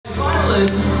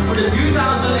finalists for the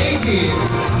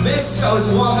 2018 Miss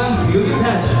Kauswagan Beauty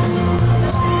Pageant.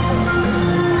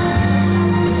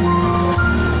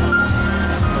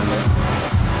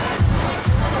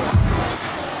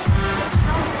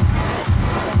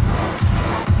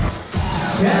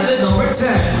 Candidate number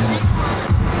 10.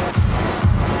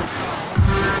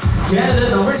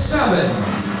 Candidate number 7.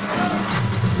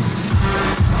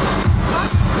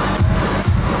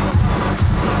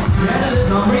 Candidate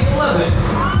number 11.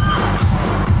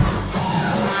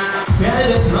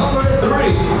 Candidate number 3.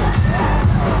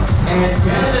 And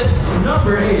candidate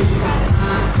number 8.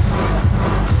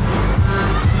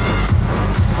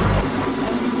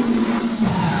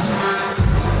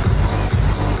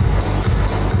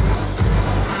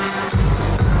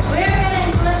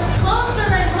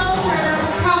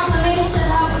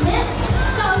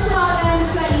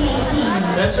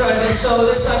 That's right, and so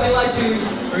this time we'd like to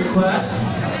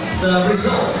request the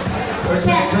result for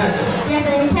tonight's pageant. Yes,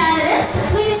 and candidates,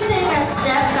 please take a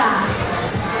step back.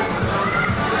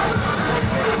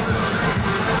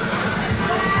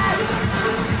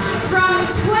 From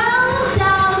 12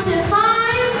 down to 5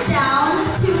 down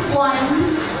to 1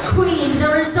 queen.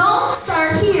 The results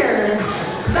are here,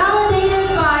 validated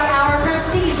by our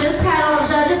prestigious panel of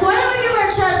judges. Why don't we give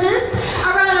our judges a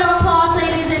round of applause,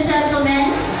 ladies and gentlemen?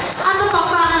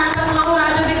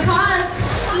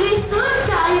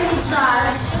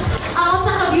 Judge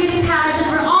sa beauty pageant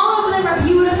where all of them are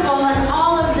beautiful and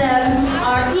all of them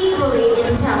are equally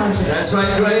intelligent. That's right,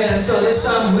 great. And so this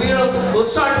time we'll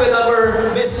start with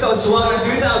our Miss Kauswagan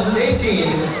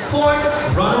 2018 fourth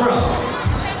runner-up.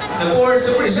 Of course,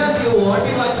 to present the award,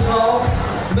 we'd like to call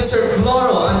Mr.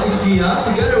 Floro Antiquia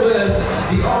together with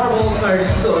the Honorable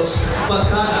Carlitos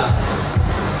Bacana.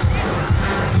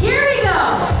 Here we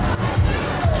go.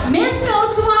 Miss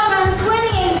Kauswagan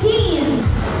 2018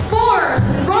 fourth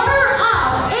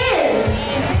runner-up is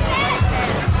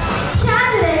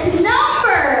candidate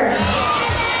number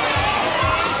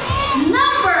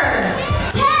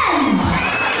 10.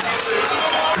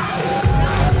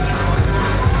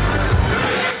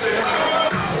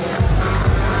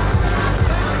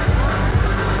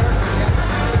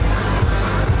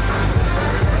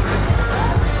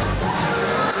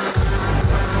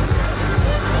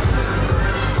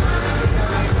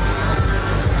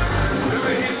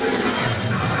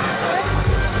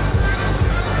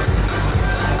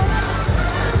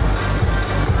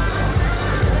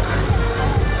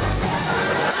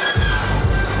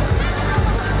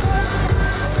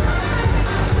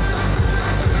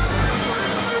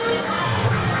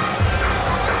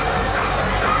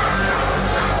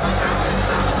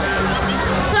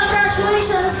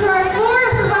 Congratulations to our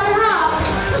fourth runner-up,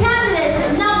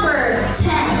 candidate number 10.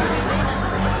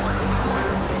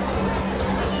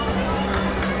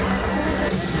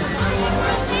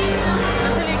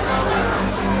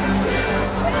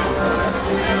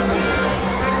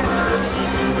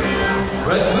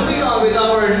 Right, moving on with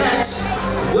our next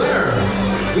winner.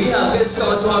 We have Miss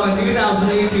Kauswagan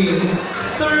 2018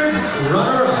 third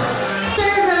runner-up.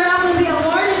 Third runner-up will be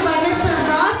awarded by Mr.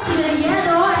 Ross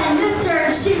Villedo and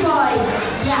Mr. Chiboy.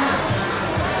 Yeah.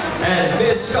 And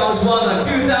Miss Kauswagan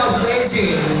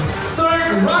 2018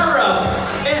 third runner-up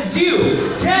is you,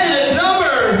 candidate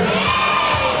number.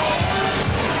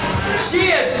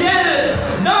 She is candidate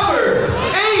number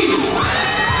 8.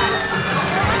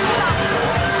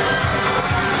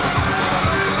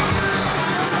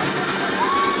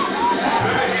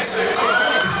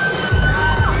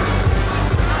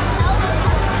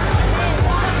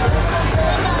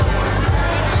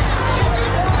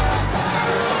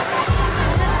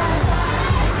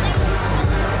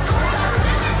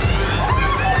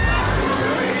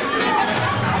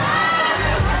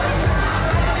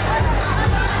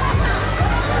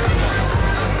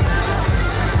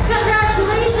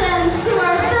 Congratulations to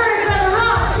our third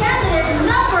runner-up, candidate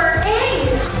number 8.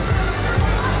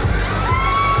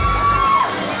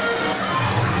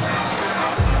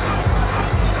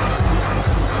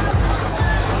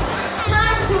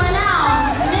 Time to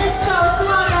announce Miss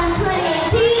Kauswagan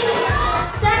 2018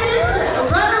 second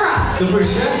runner-up. To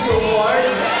present the award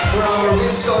for our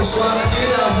Miss Kauswagan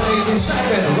 2018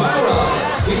 second runner-up,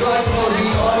 we'd like to call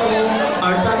the Honorable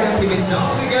Artaga Tibintang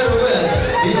together with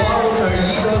the Honorable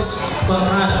Carlitos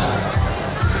Bacana.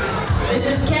 This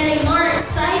is getting more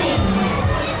exciting.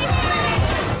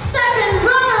 Second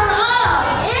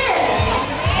runner-up is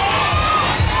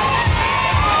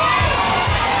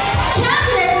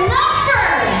candidate number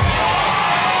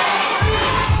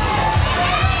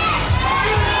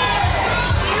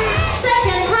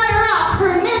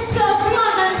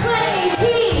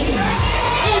 2018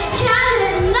 is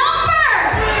candidate number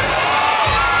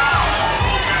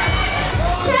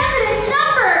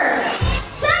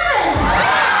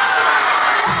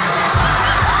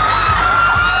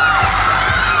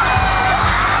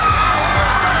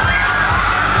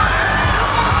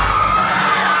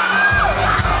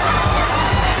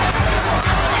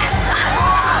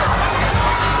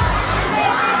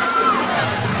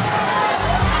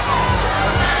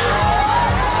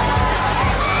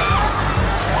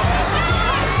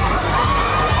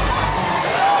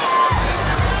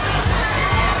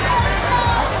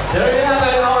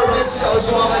Miss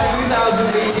Kauswagan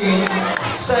 2018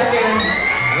 second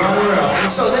runner-up. And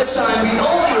so this time we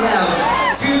only have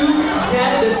 2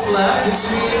 candidates left, which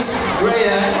means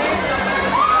Ryan.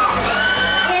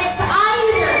 It's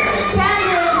either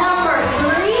candidate number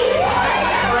 3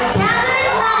 or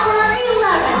candidate number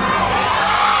 11.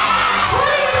 Who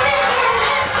do you think is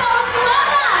Miss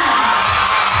Kauswagan?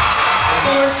 Of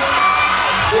course,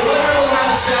 the winner will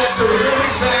have a chance to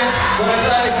represent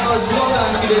Barangay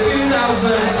Kauswagan to the 2018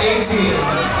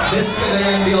 Miss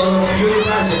Cagayan de Oro Beauty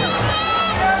Pageant.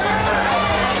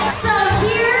 So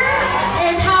here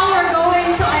is how we're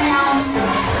going to announce it.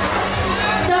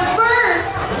 The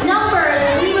first number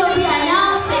that we will be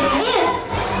announcing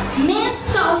is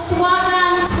Miss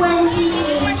Kauswagan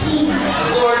 2018. Of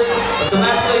course,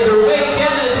 automatically the remaining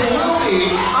candidate will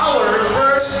be our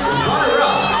first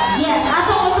runner-up. Yes,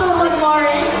 ato otro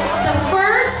Warren, the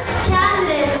first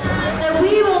candidate that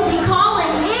we will be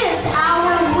calling is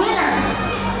our winner.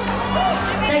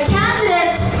 The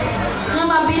candidate na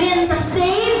mabilin sa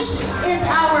stage is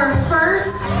our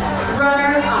first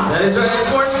runner-up. That is right.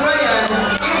 Of course, Ryan,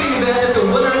 in the event that the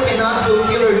winner cannot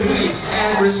fulfill her duties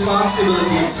and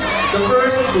responsibilities, the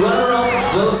first runner-up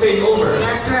will take over.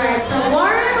 That's right. So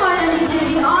Warren, why don't you do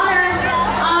the honors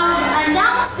of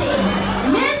announcing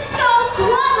Miss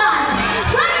Kauswagan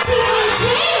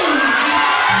 2018?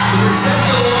 To present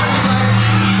the award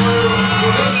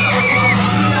for Miss Kauswagan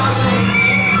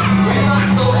 2018, we want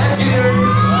to call engineer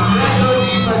Pedro D.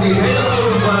 Padilla of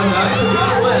Tulong Barangay to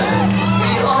recommend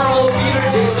the Honorable Peter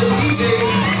Jason DJ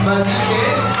Badike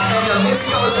and the Miss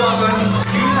Kauswagan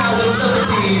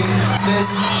 2017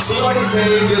 Miss Suartize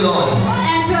Vilon.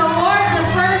 And to award the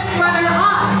first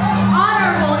runner-up,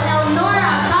 Honorable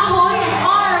Elnora Cahoy and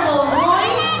Honorable Roy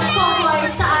Cocoy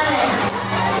Saares.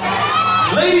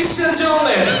 Ladies and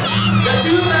gentlemen, the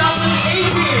 2018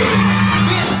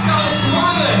 Miss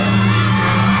Kauswagan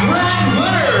grand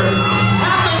winner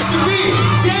happens to be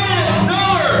candidate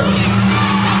number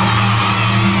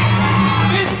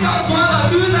Miss Kauswagan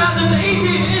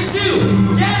 2018 is you,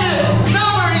 candidate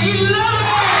number 11.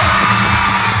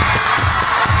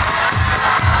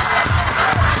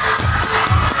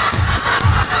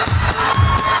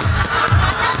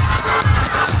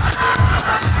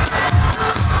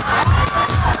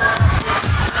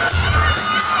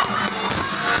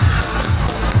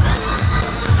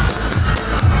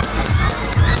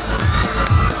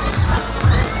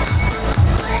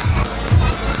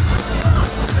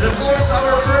 And of course,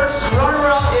 our first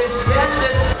runner-up is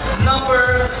candidate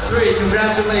number 3.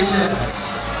 Congratulations.